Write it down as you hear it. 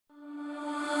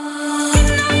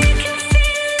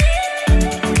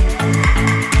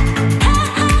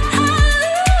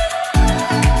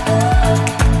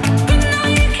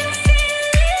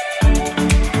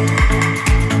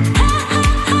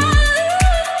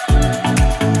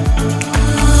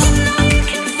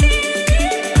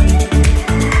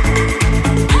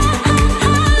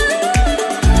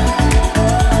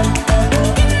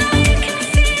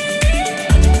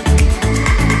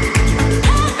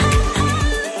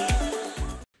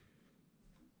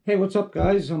Hey, what's up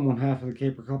guys? I'm one half of the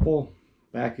Caper Couple,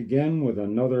 back again with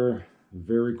another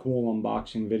very cool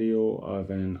unboxing video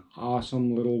of an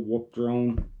awesome little whoop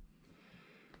drone.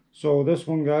 So this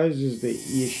one, guys, is the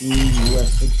Ikson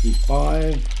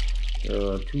US65.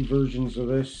 There are two versions of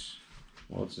this.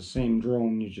 Well, it's the same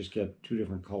drone, you just get two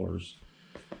different colors.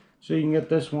 So you can get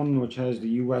this one, which has the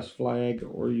US flag,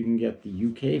 or you can get the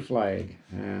UK flag,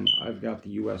 and I've got the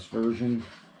US version.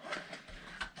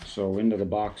 So into the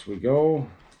box we go.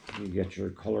 You get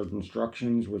your colored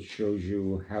instructions, which shows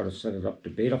you how to set it up to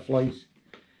beta flight.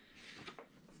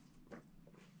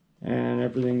 And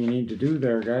everything you need to do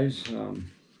there, guys.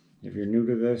 If you're new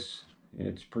to this,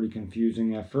 it's pretty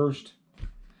confusing at first,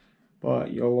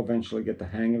 but you'll eventually get the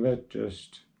hang of it.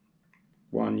 Just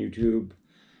go on YouTube.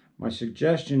 My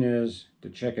suggestion is to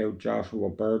check out Joshua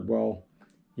Bardwell.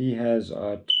 He has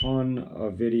a ton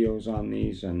of videos on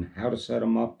these and how to set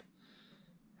them up,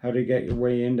 how to get your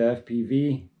way into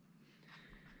FPV.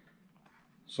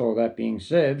 So that being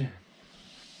said,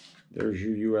 there's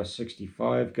your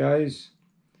US65, guys.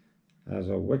 Has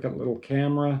a wicked little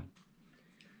camera,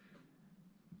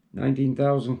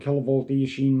 19,000 kilovolt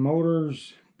Ikson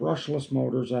motors, brushless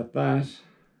motors at that.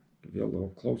 Give you a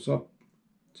little close up.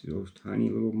 See those tiny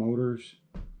little motors?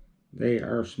 They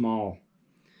are small.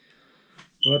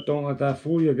 But don't let that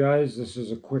fool you, guys. This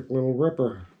is a quick little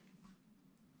ripper.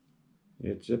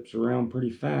 It zips around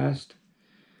pretty fast,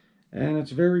 and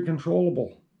it's very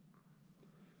controllable.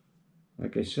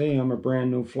 Like I say, I'm a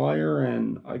brand new flyer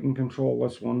and I can control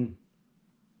this one.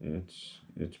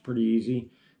 It's pretty easy.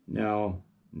 Now,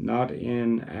 not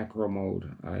in acro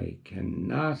mode. I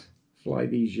cannot fly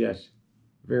these yet.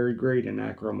 Very great in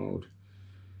acro mode.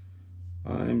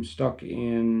 I'm stuck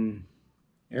in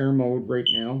air mode right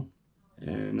now,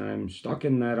 and I'm stuck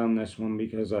in that on this one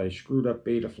because I screwed up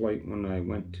beta flight when I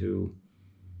went to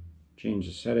change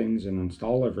the settings and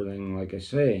install everything. Like I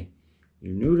say,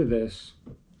 you're new to this,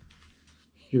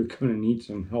 you're gonna need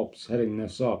some help setting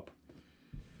this up.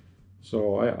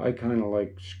 So I kind of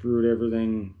like screwed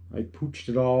everything. I pooched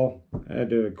it all. I had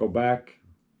to go back,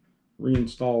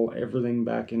 reinstall everything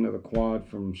back into the quad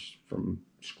from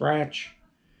scratch.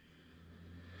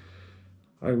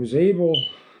 I was able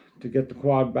to get the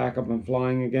quad back up and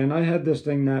flying again. I had this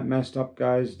thing that messed up,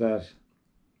 guys, that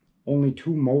only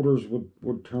two motors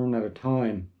would turn at a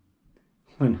time.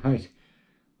 When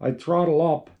I'd throttle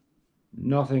up,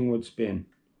 nothing would spin.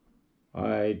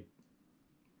 I'd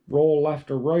roll left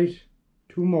or right,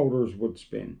 two motors would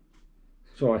spin.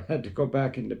 So I had to go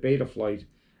back into beta flight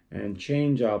and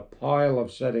change a pile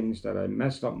of settings that I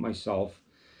messed up myself.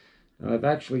 I've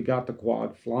actually got the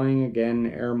quad flying again,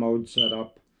 air mode set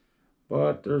up,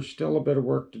 but there's still a bit of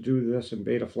work to do this in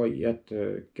beta flight yet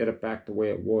to get it back the way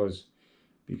it was.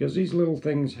 Because these little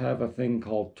things have a thing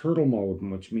called turtle mode,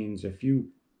 which means if you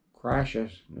crash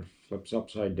it and it flips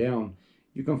upside down,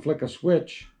 you can flick a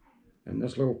switch and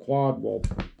this little quad will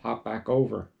pop back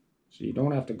over. So you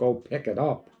don't have to go pick it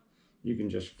up. You can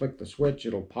just flick the switch,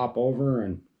 it'll pop over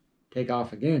and take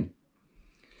off again.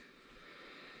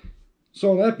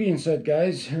 So that being said,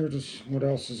 guys, here's what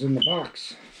else is in the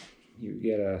box. You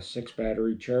get a 6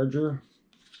 battery charger.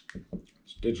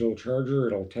 It's a digital charger.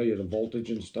 It'll tell you the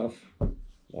voltage and stuff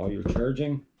while you're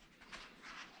charging.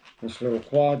 This little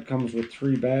quad comes with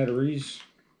 3 batteries.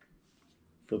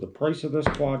 For the price of this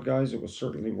quad, guys, it was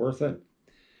certainly worth it.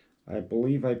 I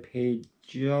believe I paid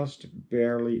just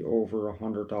barely over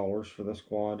 $100 for this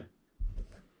quad.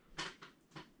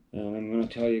 And I'm going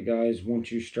to tell you guys,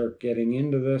 once you start getting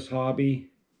into this hobby,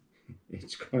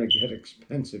 it's going to get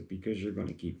expensive because you're going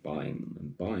to keep buying them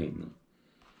and buying them.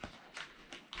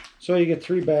 So you get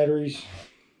 3 batteries,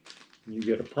 you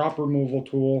get a prop removal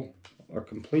tool, a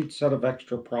complete set of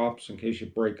extra props in case you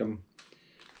break them,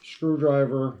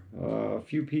 screwdriver, a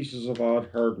few pieces of odd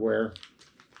hardware,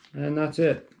 and that's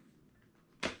it.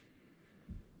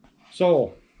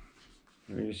 So,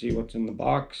 here you see what's in the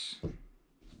box.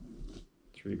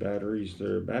 3 batteries.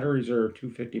 Their batteries are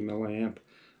 250 milliamp.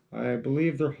 I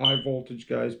believe they're high voltage,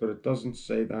 guys, but it doesn't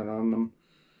say that on them.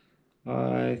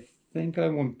 I think I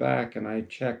went back and I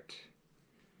checked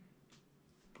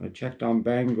on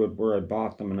Banggood where I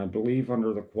bought them, and I believe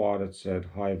under the quad it said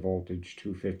high voltage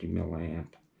 250 milliamp.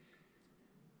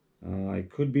 I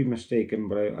could be mistaken,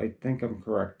 but I think I'm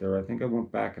correct there. I think I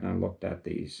went back and I looked at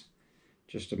these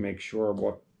just to make sure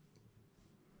what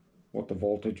the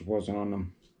voltage was on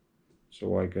them,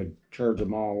 so I could charge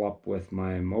them all up with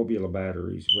my Mobula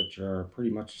batteries, which are pretty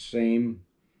much the same,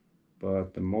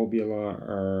 but the Mobula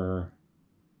are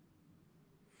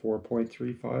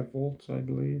 4.35 volts, I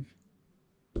believe.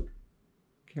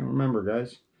 Can't remember,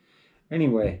 guys.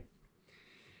 Anyway,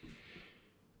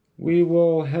 we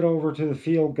will head over to the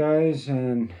field, guys,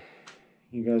 and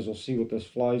you guys will see what this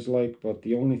flies like. But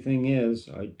the only thing is,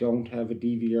 I don't have a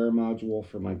DVR module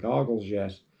for my goggles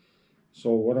yet.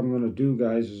 So what I'm going to do,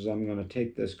 guys, is I'm going to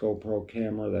take this GoPro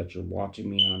camera that you're watching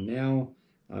me on now.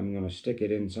 I'm going to stick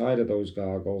it inside of those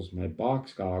goggles, my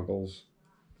box goggles.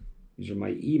 These are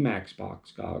my Emax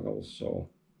box goggles, so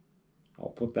I'll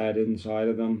put that inside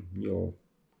of them. You'll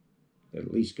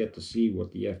at least get to see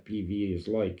what the FPV is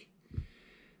like.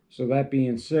 So that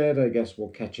being said, I guess we'll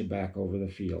catch you back over the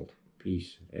field.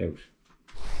 Peace out.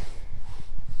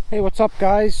 Hey, what's up,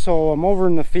 guys? So I'm over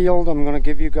in the field. I'm going to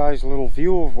give you guys a little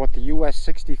view of what the US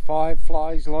 65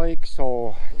 flies like.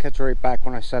 So catch you right back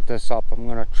when I set this up. I'm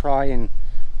going to try and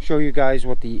show you guys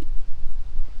what the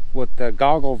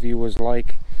goggle view is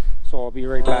like. So I'll be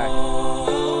right back.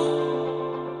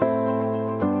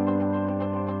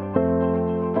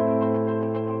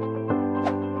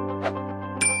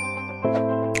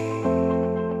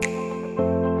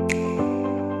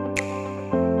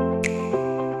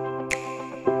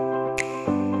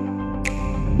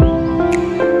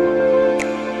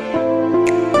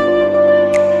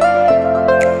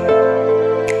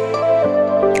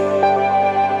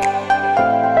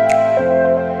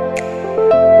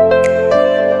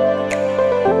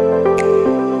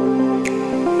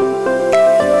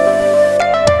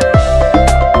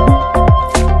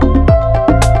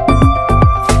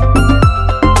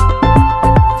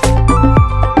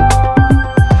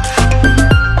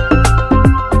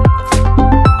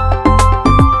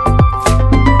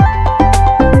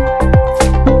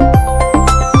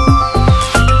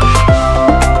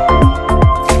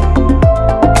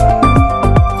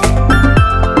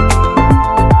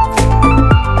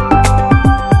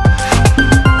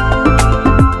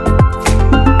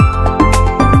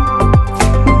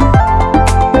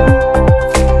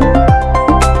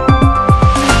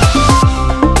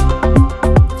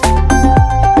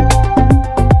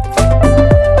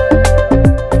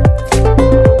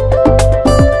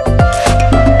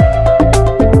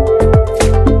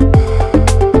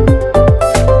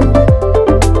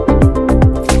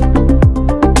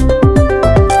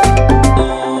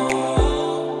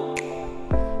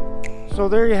 So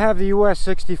there you have the US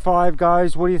 65,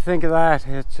 guys. What do you think of that?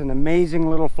 It's an amazing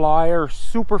little flyer,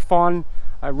 super fun.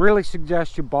 I really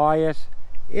suggest you buy it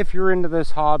if you're into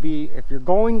this hobby. If you're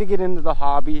going to get into the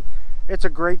hobby, it's a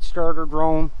great starter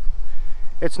drone.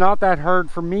 It's not that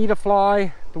hard for me to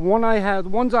fly. The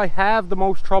ones I have the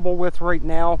most trouble with right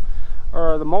now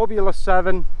are the Mobula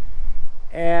 7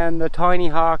 and the Tiny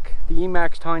Hawk, the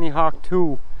Emax Tiny Hawk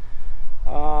 2.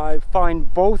 I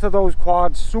find both of those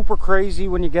quads super crazy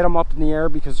when you get them up in the air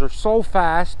because they're so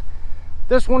fast.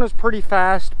 This one is pretty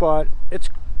fast, but it's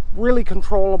really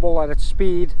controllable at its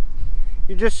speed.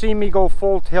 You just see me go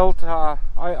full tilt.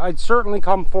 I'd certainly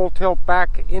come full tilt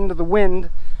back into the wind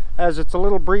as it's a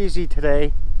little breezy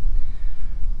today.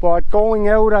 But going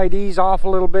out, I'd ease off a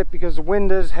little bit because the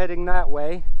wind is heading that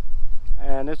way.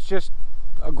 And it's just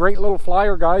a great little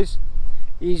flyer, guys.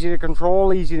 Easy to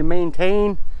control, easy to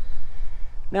maintain.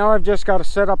 Now I've just got to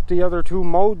set up the other two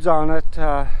modes on it.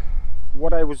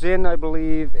 What I was in, I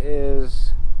believe,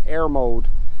 is air mode,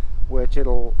 which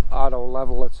it'll auto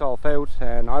level itself out,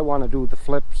 and I want to do the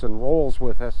flips and rolls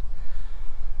with it.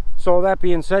 So that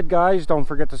being said, guys, don't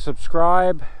forget to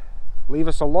subscribe, leave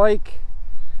us a like,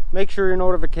 make sure your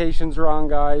notifications are on,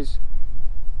 guys.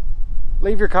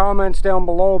 Leave your comments down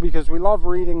below because we love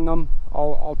reading them.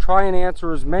 I'll try and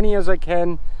answer as many as I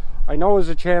can. I know as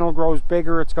the channel grows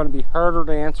bigger, it's going to be harder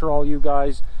to answer all you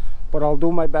guys, but I'll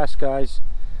do my best, guys.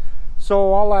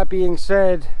 So all that being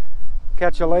said,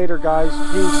 catch you later, guys.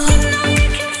 Peace.